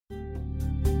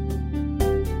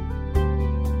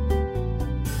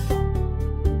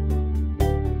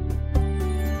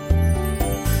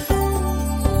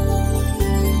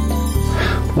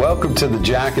Welcome to the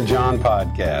Jack and John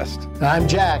podcast. I'm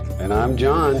Jack. And I'm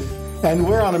John. And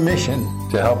we're on a mission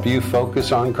to help you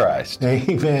focus on Christ.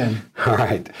 Amen. All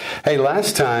right. Hey,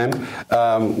 last time,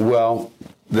 the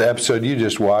episode you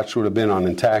just watched would have been on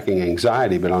attacking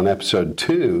anxiety, but on episode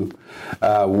 2,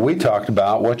 we talked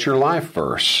about what's your life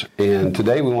verse. And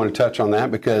today we want to touch on that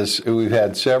because we've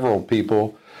had several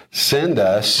people send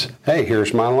us, hey,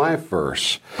 here's my life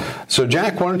verse. So,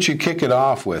 Jack, why don't you kick it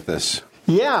off with us?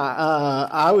 Yeah,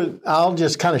 I'll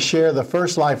just kind of share the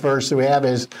first life verse that we have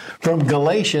is from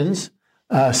Galatians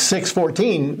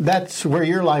 6:14. That's where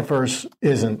your life verse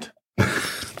isn't.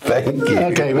 Thank you.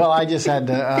 Okay, well, I just had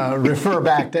to refer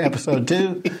back to episode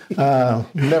 2.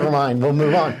 Never mind, we'll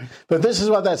move on. But this is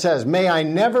what that says. May I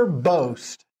never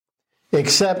boast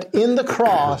except in the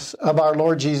cross of our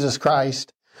Lord Jesus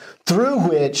Christ, through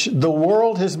which the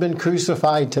world has been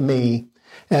crucified to me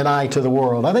and I to the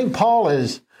world. I think Paul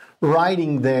is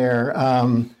writing there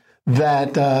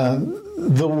that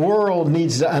the world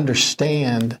needs to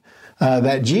understand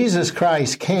that Jesus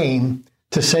Christ came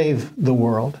to save the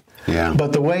world. Yeah.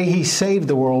 But the way he saved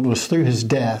the world was through his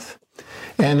death.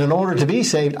 And in order to be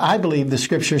saved, I believe the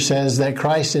scripture says that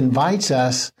Christ invites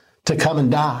us to come and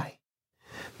die.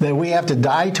 That we have to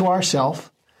die to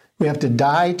ourselves. We have to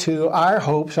die to our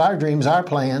hopes, our dreams, our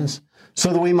plans,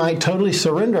 so that we might totally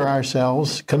surrender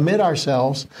ourselves, commit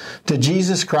ourselves to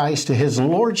Jesus Christ, to his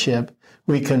lordship.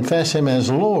 We confess him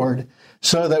as Lord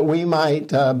so that we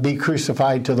might be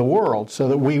crucified to the world, so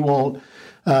that we won't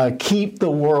keep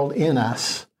the world in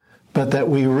us, but that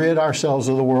we rid ourselves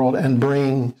of the world and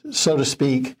bring, so to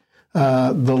speak,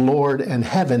 the Lord and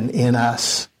heaven in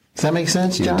us. Does that make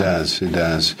sense, John? It does.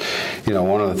 You know,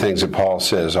 one of the things that Paul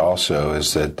says also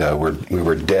is that we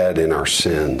were dead in our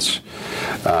sins.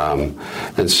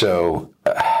 And so,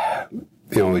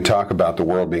 when we talk about the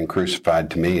world being crucified,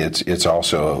 to me, it's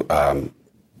also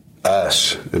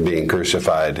us being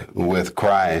crucified with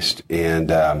Christ. And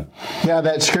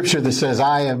that scripture that says,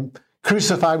 I am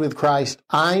crucified with Christ,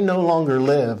 I no longer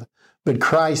live, but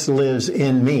Christ lives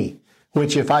in me,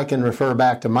 which if I can refer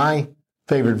back to my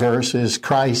favorite verse is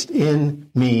Christ in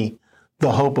me,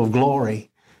 the hope of glory.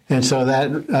 And so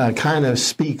that kind of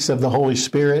speaks of the Holy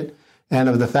Spirit and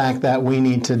of the fact that we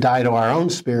need to die to our own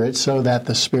spirit so that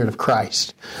the Spirit of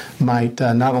Christ might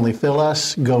not only fill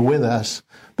us, go with us,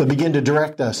 but begin to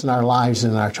direct us in our lives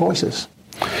and our choices.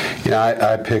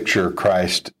 I picture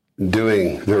Christ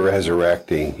doing the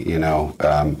resurrecting, in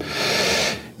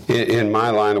my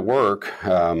line of work.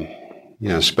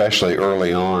 Especially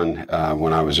early on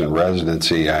when I was in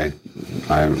residency, I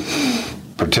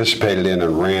participated in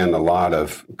and ran a lot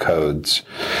of codes.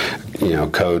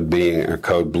 Code being a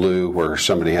code blue, where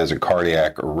somebody has a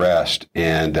cardiac arrest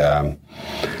and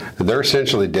they're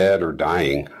essentially dead or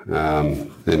dying.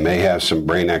 They may have some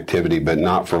brain activity, but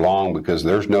not for long because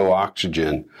there's no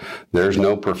oxygen, there's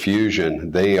no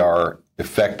perfusion. They are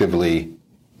effectively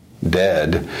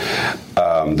dead.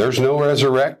 There's no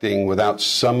resurrecting without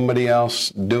somebody else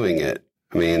doing it.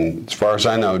 I mean, as far as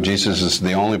I know, Jesus is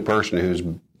the only person who's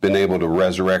been able to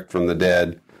resurrect from the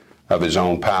dead of his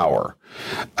own power.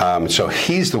 So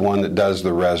he's the one that does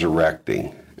the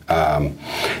resurrecting.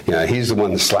 He's the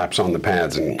one that slaps on the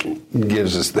pads and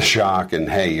gives us the shock and,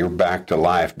 hey, you're back to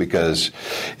life, because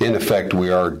in effect we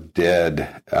are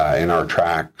dead in our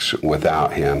tracks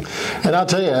without him. And I'll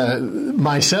tell you,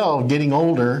 myself getting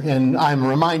older, and I'm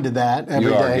reminded that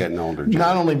every day. You are getting older, John.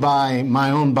 Not only by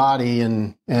my own body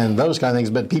and those kind of things,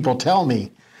 but people tell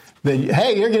me that,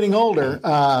 hey, you're getting older.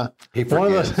 He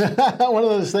forgets. One of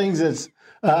those things that's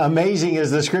amazing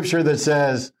is the scripture that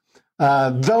says,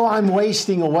 though I'm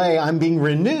wasting away, I'm being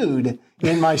renewed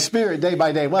in my spirit day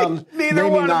by day. Well, neither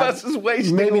one of us is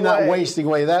wasting away. Maybe not wasting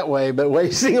away that way, but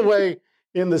wasting away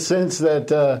in the sense that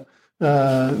the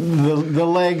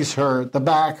legs hurt, the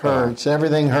back hurts,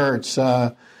 everything hurts.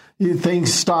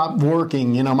 Things stop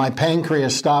working. My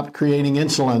pancreas stopped creating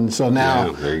insulin. So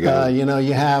now, there you go.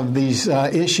 You have these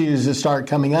issues that start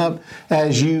coming up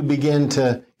as you begin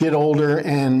to get older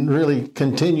and really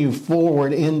continue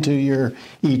forward into your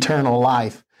eternal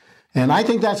life. And I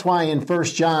think that's why in 1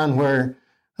 John, where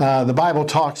the Bible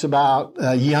talks about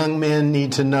young men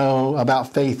need to know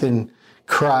about faith in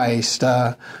Christ.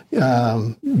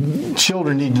 Children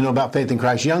need to know about faith in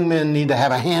Christ. Young men need to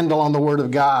have a handle on the Word of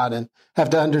God and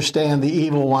have to understand the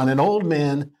evil one. And old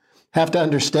men have to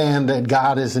understand that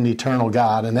God is an eternal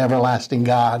God, an everlasting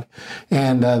God.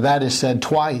 And that is said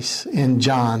twice in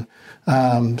John.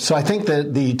 So I think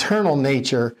that the eternal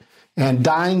nature and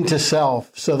dying to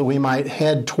self so that we might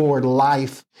head toward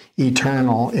life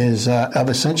eternal is of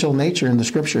essential nature in the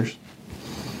Scriptures.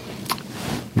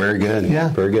 Very good. Yeah.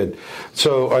 Very good.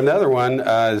 So another one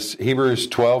is Hebrews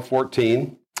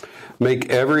 12:14. Make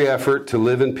every effort to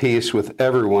live in peace with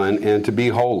everyone and to be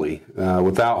holy.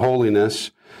 Without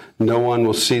holiness, no one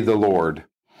will see the Lord.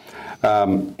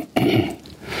 That's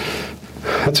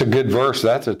a good verse.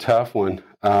 That's a tough one.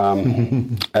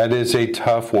 That is a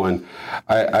tough one.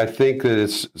 I think that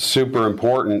it's super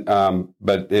important,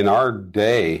 but in our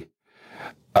day,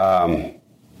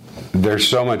 there's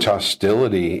so much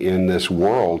hostility in this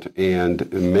world,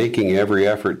 and making every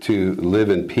effort to live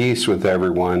in peace with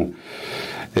everyone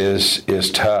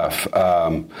is tough.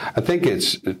 I think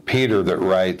it's Peter that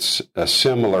writes a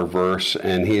similar verse,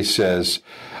 and he says,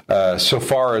 so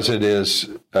far as it is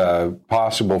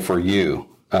possible for you.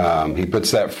 He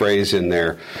puts that phrase in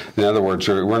there. In other words,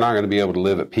 we're not going to be able to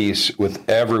live at peace with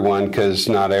everyone because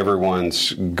not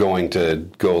everyone's going to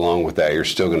go along with that. You're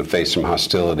still going to face some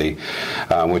hostility,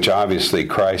 which obviously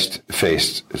Christ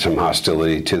faced some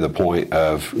hostility to the point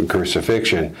of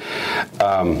crucifixion.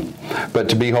 But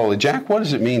to be holy, Jack, what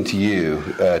does it mean to you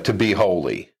to be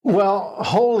holy? Well,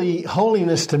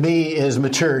 holiness to me is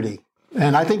maturity.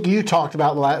 And I think you talked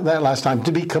about that last time,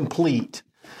 to be complete.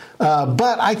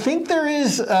 But I think there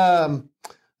is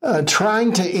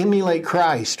trying to emulate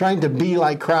Christ, trying to be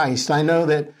like Christ. I know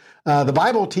that the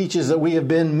Bible teaches that we have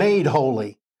been made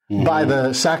holy by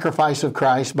the sacrifice of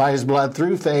Christ, by his blood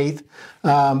through faith.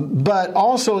 But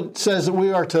also it says that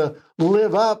we are to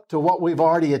live up to what we've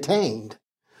already attained.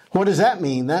 What does that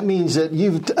mean? That means that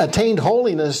you've attained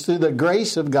holiness through the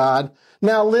grace of God.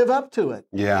 Now live up to it.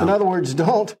 Yeah. In other words,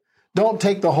 don't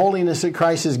take the holiness that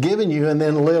Christ has given you and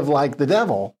then live like the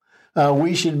devil.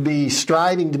 We should be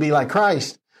striving to be like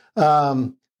Christ.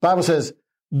 Bible says,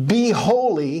 be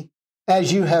holy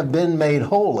as you have been made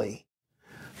holy.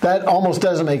 That almost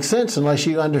doesn't make sense unless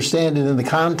you understand it in the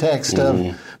context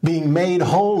of being made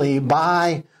holy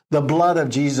by the blood of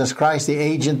Jesus Christ, the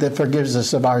agent that forgives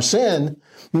us of our sin.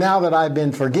 Now that I've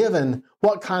been forgiven,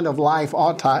 what kind of life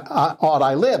ought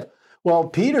I live? Well,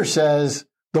 Peter says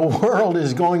the world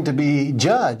is going to be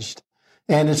judged,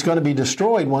 and it's going to be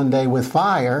destroyed one day with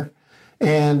fire.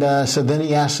 And so then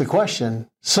he asks the question,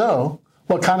 so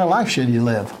what kind of life should you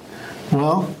live?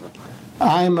 Well,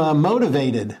 I'm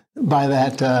motivated by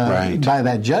that by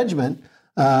that judgment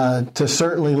to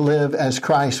certainly live as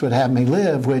Christ would have me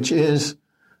live, which is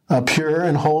a pure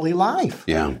and holy life.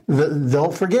 Yeah.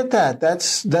 Don't forget that.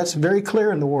 That's very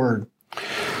clear in the Word.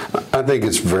 I think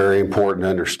it's very important to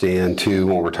understand, too,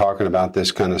 when we're talking about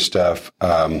this kind of stuff,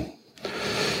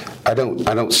 I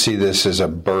don't see this as a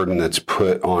burden that's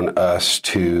put on us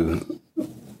to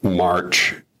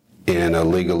march in a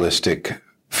legalistic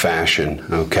fashion,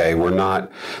 okay? We're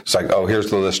not, it's like, oh, here's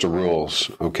the list of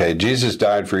rules, okay? Jesus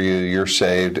died for you, you're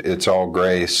saved, it's all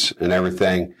grace and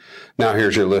everything. Now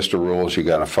here's your list of rules you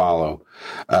got to follow.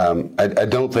 I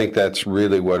don't think that's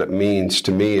really what it means.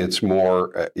 To me, it's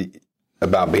more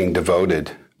about being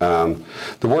devoted.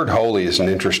 The word holy is an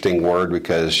interesting word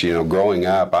because, growing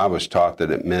up, I was taught that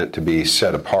it meant to be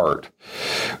set apart.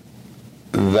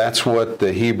 That's what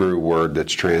the Hebrew word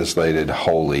that's translated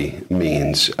holy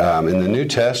means. In the New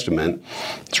Testament,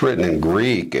 it's written in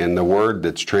Greek, and the word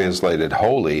that's translated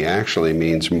holy actually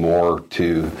means more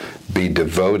to be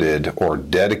devoted or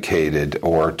dedicated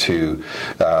or to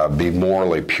be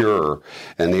morally pure.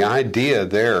 And the idea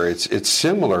there, it's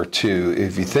similar to,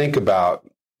 if you think about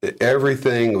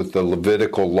everything with the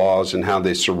Levitical laws and how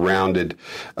they surrounded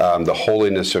the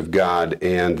holiness of God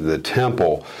and the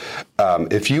temple.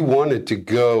 If you wanted to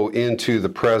go into the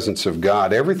presence of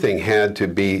God, everything had to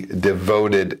be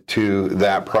devoted to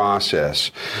that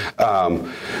process.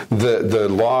 The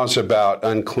laws about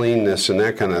uncleanness and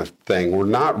that kind of thing were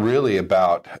not really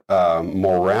about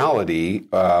morality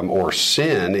or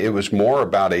sin. It was more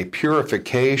about a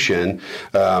purification,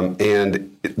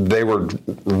 and they were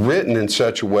written in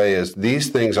such a way as these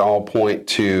things all point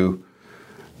to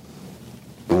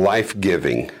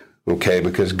life-giving. Okay,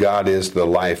 because God is the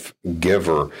life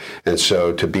giver. And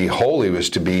so to be holy was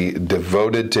to be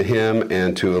devoted to him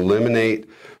and to eliminate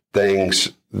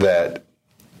things that,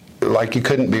 like you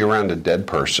couldn't be around a dead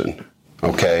person.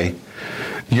 Okay,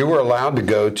 you were allowed to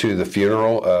go to the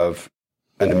funeral of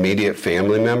an immediate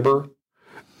family member.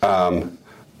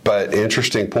 But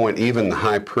interesting point, even the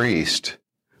high priest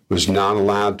was not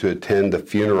allowed to attend the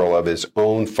funeral of his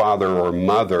own father or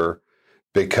mother,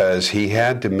 because he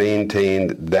had to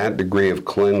maintain that degree of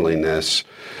cleanliness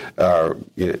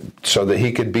so that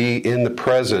he could be in the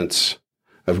presence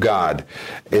of God.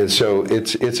 And so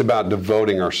it's about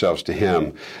devoting ourselves to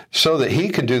him so that he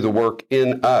could do the work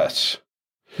in us.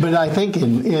 But I think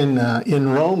in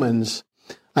Romans,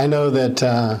 I know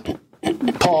that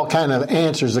Paul kind of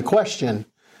answers the question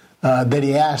that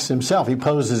he asks himself. He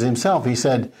poses himself. He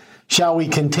said, shall we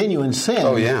continue in sin?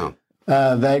 Oh, yeah.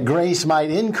 That grace might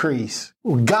increase.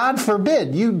 God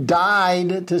forbid. You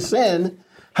died to sin.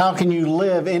 How can you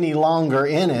live any longer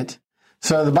in it?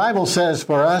 So the Bible says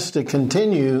for us to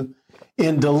continue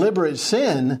in deliberate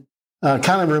sin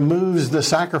kind of removes the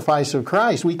sacrifice of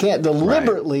Christ. We can't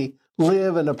deliberately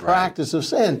live in a practice of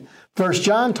sin. First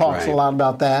John talks a lot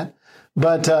about that.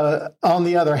 But on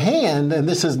the other hand, and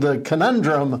this is the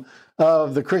conundrum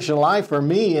of the Christian life for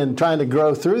me in trying to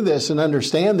grow through this and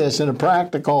understand this in a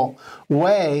practical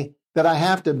way, that I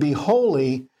have to be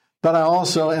holy, but I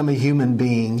also am a human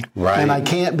being. Right. And I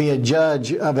can't be a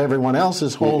judge of everyone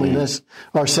else's holiness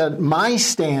or set my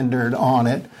standard on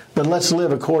it, but let's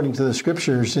live according to the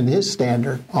Scriptures and His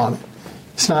standard on it.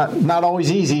 It's not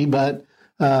always easy, but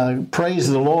praise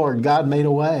the Lord, God made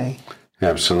a way.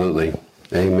 Absolutely.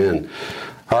 Amen.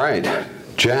 All right,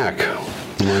 Jack,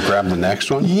 you want to grab the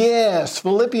next one? Yes,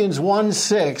 Philippians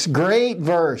 1:6, great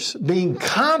verse. Being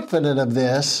confident of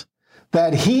this,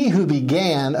 that he who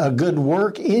began a good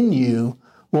work in you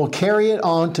will carry it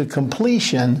on to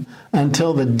completion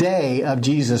until the day of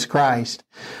Jesus Christ.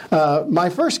 My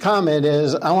first comment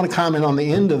is, I want to comment on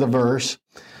the end of the verse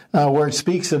where it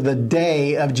speaks of the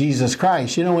day of Jesus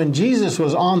Christ. You know, when Jesus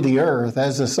was on the earth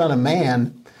as the Son of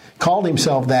Man, called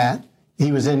himself that,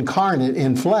 he was incarnate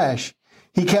in flesh,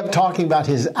 he kept talking about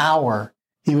his hour.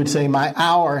 He would say, my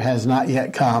hour has not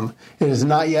yet come. It is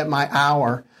not yet my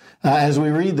hour. As we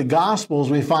read the Gospels,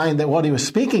 we find that what he was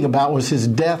speaking about was his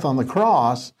death on the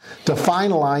cross to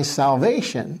finalize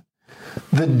salvation.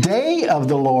 The day of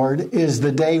the Lord is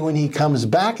the day when he comes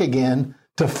back again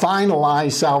to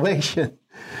finalize salvation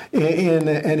in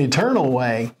an eternal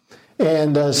way.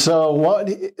 And so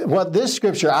what this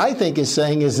scripture, I think, is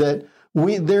saying is that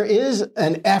there is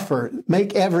an effort,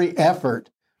 make every effort.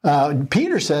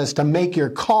 Peter says to make your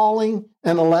calling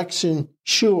and election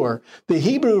sure. The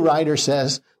Hebrew writer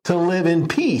says to live in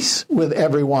peace with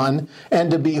everyone and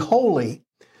to be holy,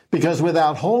 because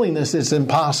without holiness it's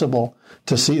impossible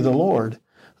to see the Lord.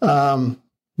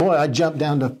 Boy, I jumped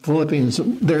down to Philippians.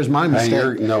 There's my mistake.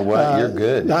 Hey, you know what? You're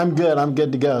good. I'm good. I'm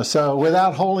good to go. So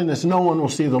without holiness, no one will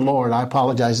see the Lord. I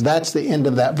apologize. That's the end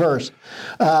of that verse.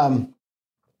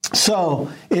 So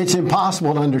it's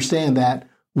impossible to understand that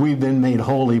we've been made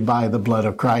holy by the blood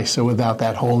of Christ. So without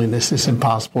that holiness, it's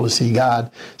impossible to see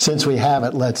God. Since we have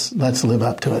it, let's live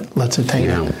up to it. Let's attain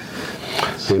it.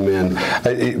 Amen.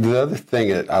 The other thing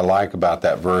that I like about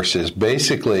that verse is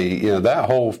basically, that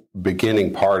whole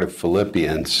beginning part of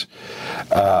Philippians,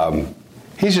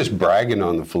 he's just bragging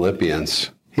on the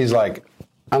Philippians. He's like,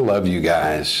 I love you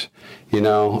guys.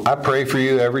 I pray for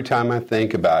you every time I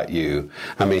think about you.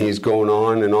 I mean, he's going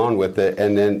on and on with it,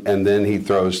 and then he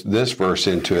throws this verse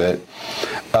into it.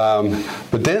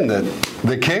 But then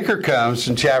the kicker comes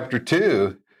in chapter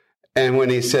 2, and when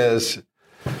he says,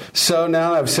 so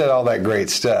now I've said all that great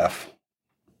stuff,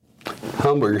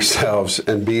 humble yourselves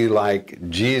and be like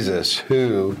Jesus,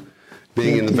 who,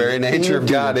 being in the very nature of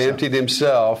God, emptied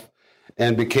himself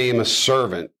and became a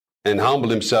servant and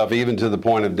humbled himself even to the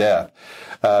point of death.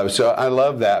 So I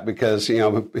love that because,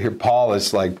 here Paul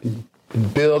is like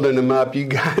building them up. You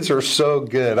guys are so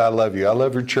good. I love you. I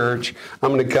love your church.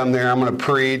 I'm going to come there. I'm going to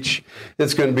preach.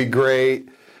 It's going to be great.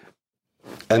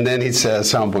 And then he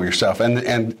says, humble yourself.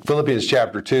 And Philippians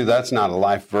chapter 2, that's not a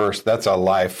life verse. That's a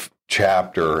life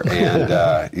chapter,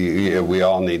 and we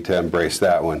all need to embrace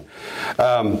that one.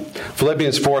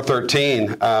 Philippians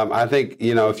 4:13. I think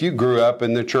if you grew up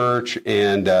in the church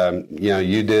and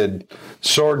you did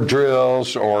sword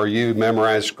drills or you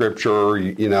memorized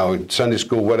scripture, Sunday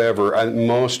school, whatever.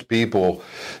 Most people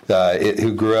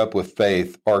who grew up with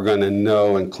faith are going to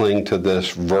know and cling to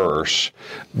this verse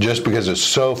just because it's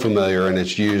so familiar and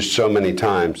it's used so many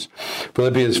times.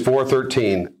 Philippians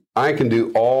 4:13. I can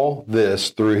do all this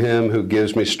through him who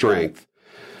gives me strength.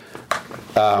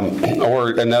 Or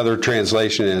another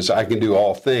translation is, I can do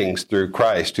all things through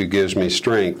Christ who gives me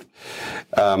strength.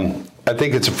 I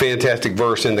think it's a fantastic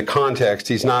verse in the context.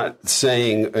 He's not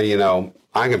saying,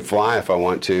 I can fly if I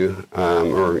want to,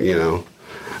 or,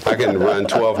 I can run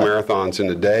 12 marathons in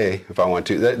a day if I want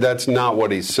to. That's not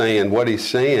what he's saying. What he's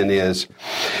saying is,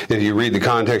 if you read the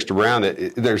context around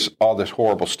it, there's all this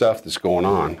horrible stuff that's going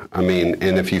on. I mean,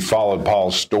 and if you followed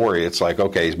Paul's story, it's like,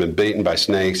 okay, he's been beaten by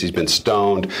snakes, he's been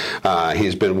stoned,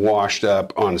 he's been washed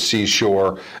up on the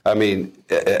seashore. I mean,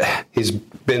 he's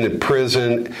been in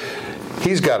prison.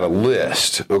 He's got a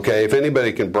list, okay? If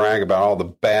anybody can brag about all the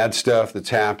bad stuff that's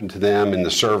happened to them in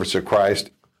the service of Christ,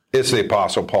 it's the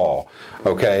Apostle Paul,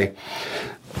 okay?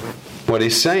 What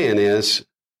he's saying is,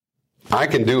 I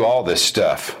can do all this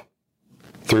stuff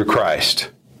through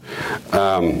Christ.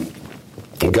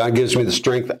 God gives me the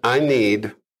strength I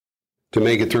need to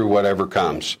make it through whatever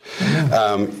comes.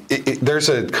 There's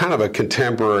a kind of a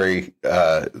contemporary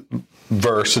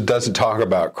verse that doesn't talk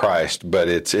about Christ, but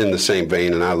it's in the same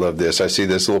vein, and I love this. I see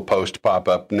this little post pop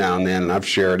up now and then, and I've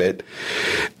shared it.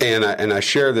 And I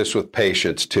share this with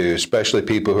patients, too, especially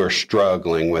people who are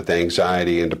struggling with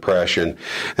anxiety and depression.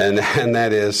 And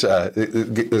that is,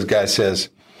 this guy says,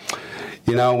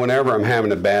 whenever I'm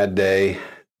having a bad day,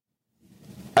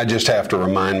 I just have to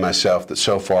remind myself that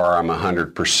so far I'm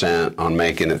 100% on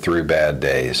making it through bad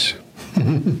days.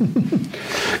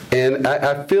 And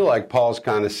I feel like Paul's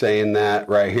kind of saying that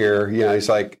right here. He's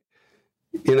like,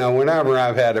 whenever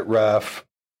I've had it rough,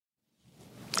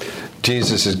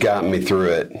 Jesus has gotten me through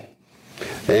it.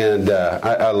 And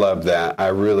I love that. I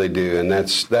really do. And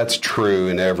that's true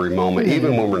in every moment.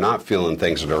 Even when we're not feeling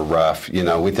things that are rough,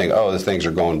 we think, oh, these things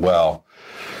are going well.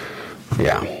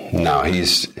 Yeah, no,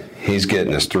 he's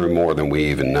getting us through more than we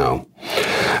even know.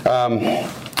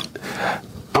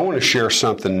 I want to share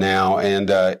something now, and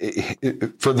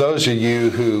for those of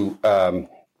you who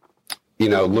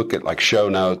look at like show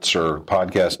notes or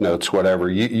podcast notes, whatever,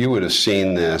 you would have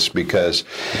seen this, because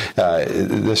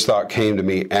this thought came to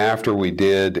me after we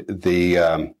did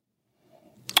the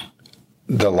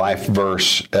life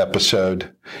verse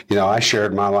episode. I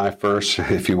shared my life verse.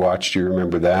 If you watched, you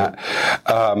remember that.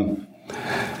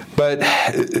 But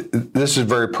this is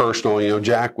very personal.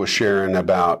 Jack was sharing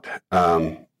about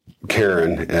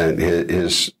Karen and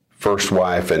his first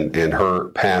wife and her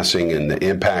passing and the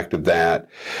impact of that.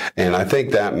 And I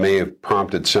think that may have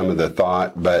prompted some of the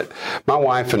thought. But my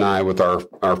wife and I, with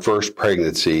our first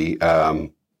pregnancy,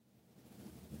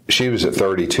 she was at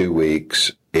 32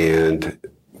 weeks and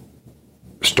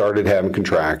started having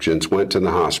contractions, went to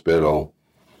the hospital,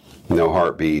 no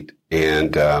heartbeat.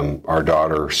 And our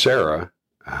daughter, Sarah,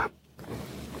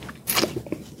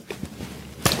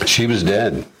 she was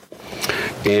dead.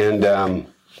 And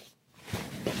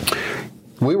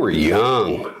we were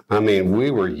young.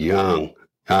 We were young.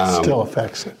 Still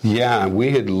affects it. Yeah,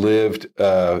 we had lived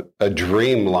a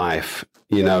dream life,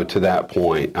 to that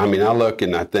point. I look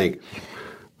and I think,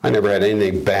 I never had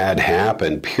anything bad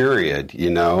happen, period.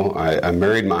 I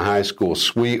married my high school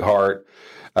sweetheart.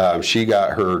 She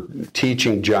got her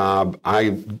teaching job.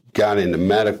 I got into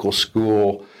medical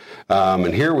school.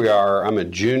 And here we are. I'm a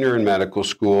junior in medical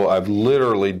school. I've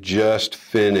literally just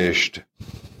finished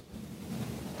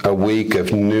a week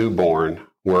of newborn,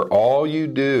 where all you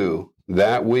do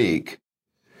that week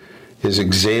is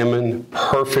examine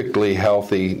perfectly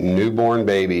healthy newborn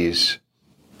babies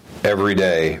every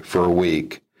day for a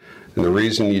week. And the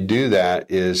reason you do that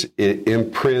is it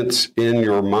imprints in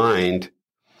your mind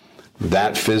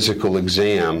that physical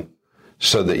exam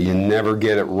so that you never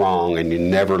get it wrong and you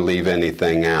never leave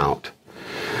anything out.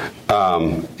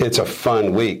 It's a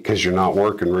fun week because you're not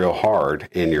working real hard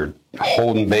and you're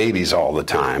holding babies all the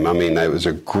time. It was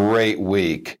a great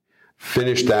week.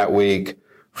 Finished that week.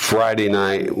 Friday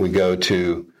night, we go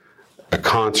to a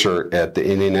concert at the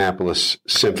Indianapolis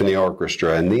Symphony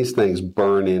Orchestra, and these things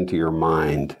burn into your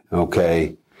mind,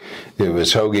 okay? It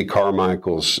was Hoagy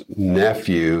Carmichael's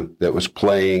nephew that was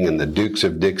playing, and the Dukes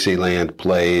of Dixieland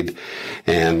played,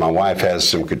 and my wife has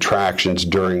some contractions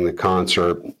during the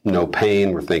concert, no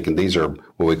pain. We're thinking these are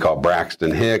what we call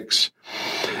Braxton Hicks,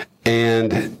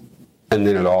 and then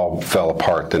it all fell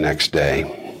apart the next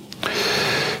day.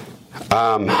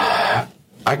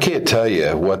 I can't tell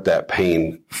you what that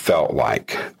pain felt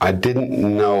like. I didn't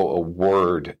know a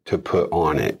word to put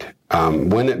on it.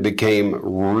 When it became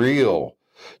real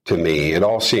to me, it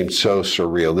all seemed so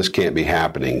surreal. This can't be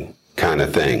happening, kind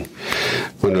of thing.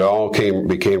 When it all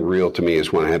became real to me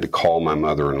is when I had to call my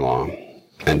mother-in-law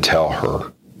and tell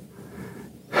her.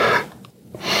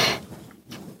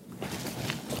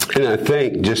 And I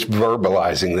think just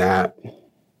verbalizing that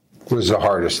was the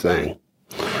hardest thing.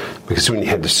 Because when you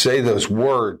had to say those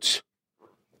words,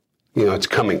 it's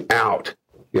coming out.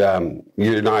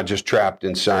 You're not just trapped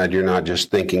inside. You're not just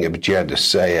thinking it, but you had to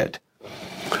say it.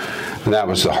 And that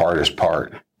was the hardest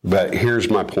part. But here's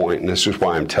my point, and this is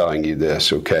why I'm telling you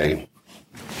this, okay?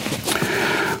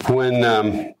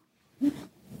 When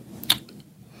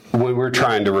we're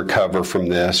trying to recover from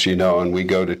this, and we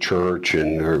go to church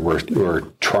and we're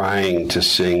trying to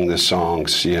sing the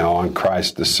songs, on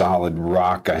Christ the solid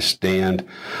rock I stand,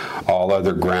 all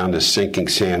other ground is sinking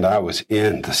sand. I was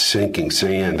in the sinking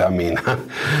sand.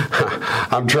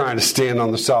 I'm trying to stand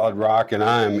on the solid rock and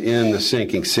I am in the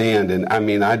sinking sand.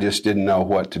 And I just didn't know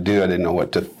what to do. I didn't know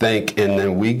what to think. And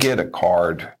then we get a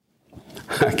card.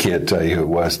 I can't tell you who it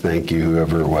was. Thank you,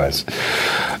 whoever it was.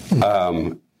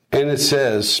 And it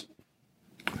says,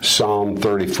 Psalm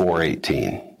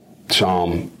 34:18.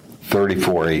 Psalm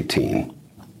 34:18.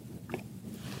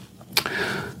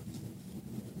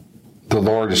 The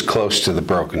Lord is close to the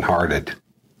brokenhearted.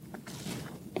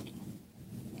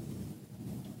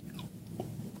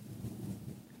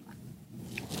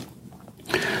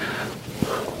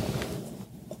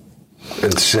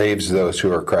 And saves those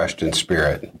who are crushed in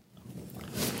spirit.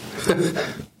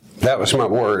 That was my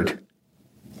word.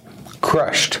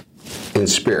 Crushed in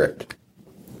spirit.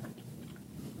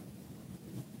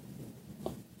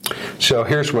 So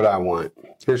here's what I want.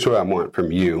 Here's what I want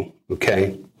from you,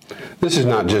 okay? This is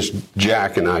not just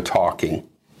Jack and I talking.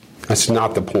 That's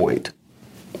not the point.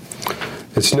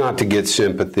 It's not to get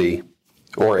sympathy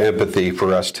or empathy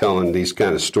for us telling these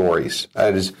kind of stories.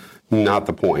 That is not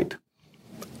the point.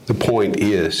 The point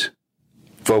is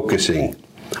focusing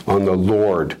on the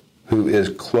Lord who is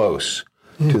close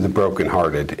to the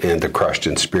brokenhearted and the crushed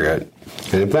in spirit.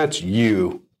 And if that's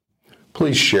you,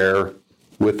 please share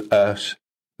with us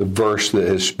the verse that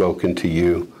has spoken to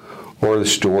you or the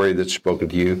story that's spoken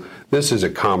to you. This is a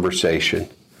conversation.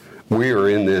 We are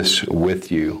in this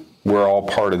with you. We're all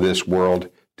part of this world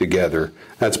together.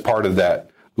 That's part of that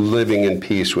living in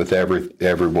peace with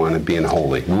everyone and being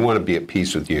holy. We want to be at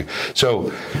peace with you.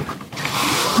 So,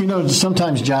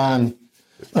 sometimes, John,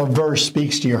 a verse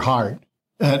speaks to your heart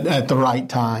at the right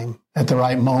time, at the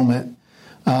right moment.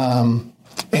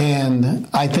 And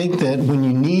I think that when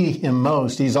you need him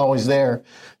most, he's always there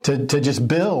to just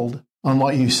build on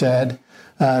what you said.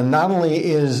 Not only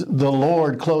is the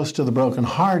Lord close to the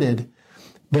brokenhearted,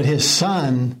 but his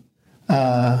Son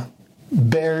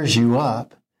bears you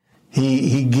up.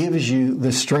 He gives you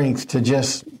the strength to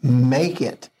just make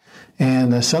it.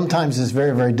 And sometimes it's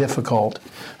very, very difficult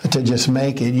to just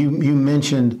make it. You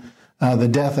mentioned the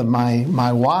death of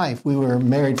my wife. We were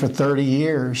married for 30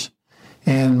 years.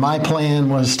 And my plan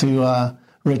was to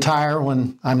retire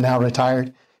when I'm now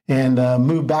retired and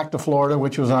move back to Florida,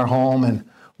 which was our home, and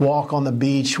walk on the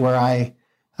beach where I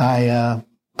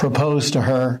proposed to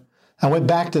her. I went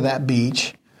back to that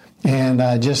beach and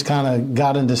just kind of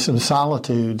got into some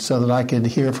solitude so that I could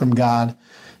hear from God.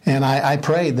 And I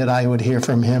prayed that I would hear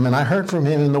from him. And I heard from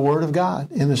him in the Word of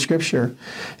God, in the Scripture.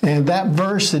 And that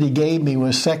verse that he gave me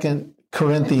was 2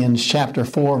 Corinthians chapter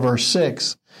 4, verse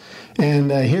 6.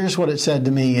 And here's what it said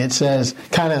to me. It says,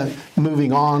 kind of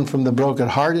moving on from the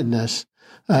brokenheartedness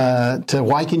to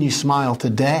why can you smile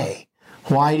today?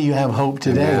 Why do you have hope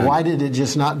today? Amen. Why did it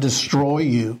just not destroy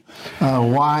you?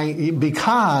 Why?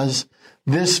 Because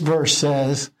this verse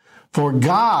says, for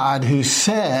God who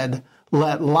said,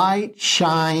 let light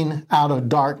shine out of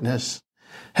darkness,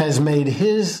 has made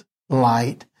his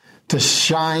light to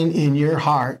shine in your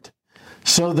heart,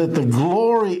 so that the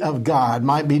glory of God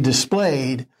might be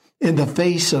displayed in the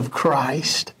face of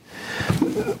Christ.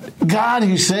 God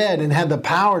who said and had the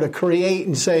power to create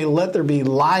and say, let there be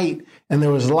light, and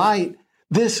there was light.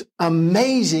 This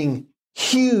amazing,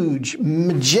 huge,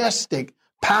 majestic,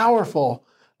 powerful,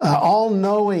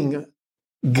 all-knowing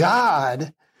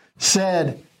God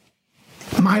said,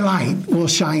 my light will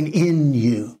shine in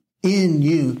you, in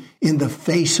the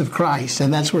face of Christ.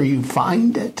 And that's where you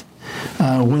find it,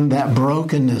 when that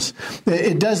brokenness.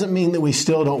 It doesn't mean that we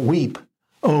still don't weep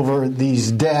over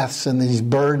these deaths and these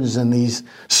burdens and these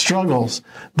struggles,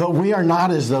 but we are not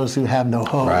as those who have no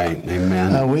hope. Right,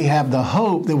 amen. We have the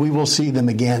hope that we will see them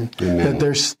again, amen. That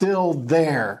they're still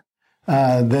there,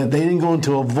 that they didn't go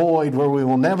into a void where we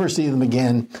will never see them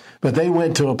again, but they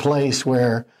went to a place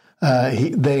where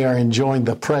they are enjoying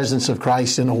the presence of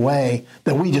Christ in a way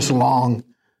that we just long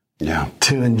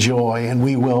to enjoy, and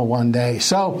we will one day.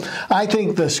 So I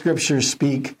think the Scriptures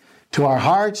speak to our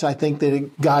hearts. I think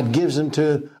that God gives them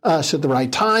to us at the right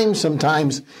time.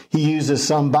 Sometimes he uses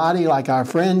somebody like our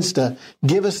friends to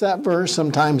give us that verse.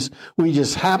 Sometimes we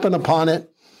just happen upon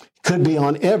it. Could be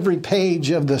on every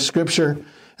page of the Scripture.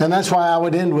 And that's why I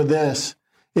would end with this.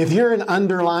 If you're an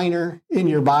underliner in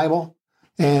your Bible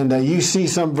and you see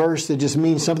some verse that just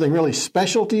means something really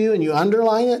special to you and you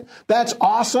underline it, that's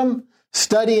awesome.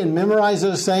 Study and memorize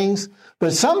those things.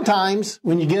 But sometimes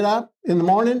when you get up in the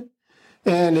morning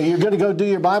and you're going to go do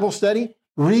your Bible study,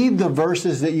 read the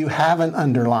verses that you haven't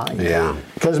underlined. Yeah.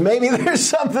 Because maybe there's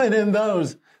something in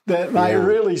those that might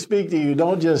really speak to you.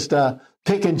 Don't just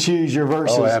pick and choose your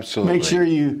verses. Oh, absolutely. Make sure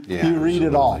you read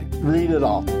it all. Read it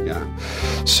all. Yeah.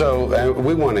 So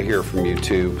we want to hear from you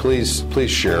too. Please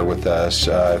share with us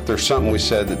if there's something we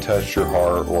said that touched your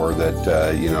heart or that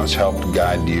has helped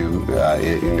guide you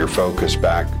in your focus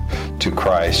back to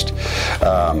Christ,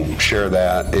 share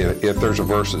that. If there's a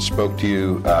verse that spoke to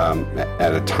you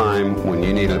at a time when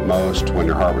you need it most, when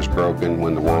your heart was broken,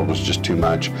 when the world was just too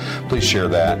much, please share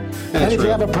that. And if you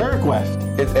have a prayer request,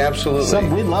 absolutely,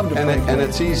 we'd love to pray. And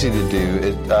it's easy to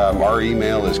do. Our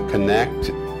email is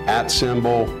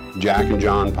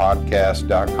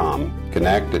connect@jackandjohnpodcast.com.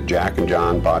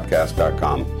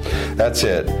 connect@jackandjohnpodcast.com. That's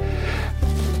it.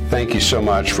 Thank you so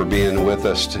much for being with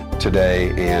us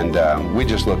today, and we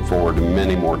just look forward to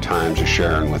many more times of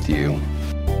sharing with you.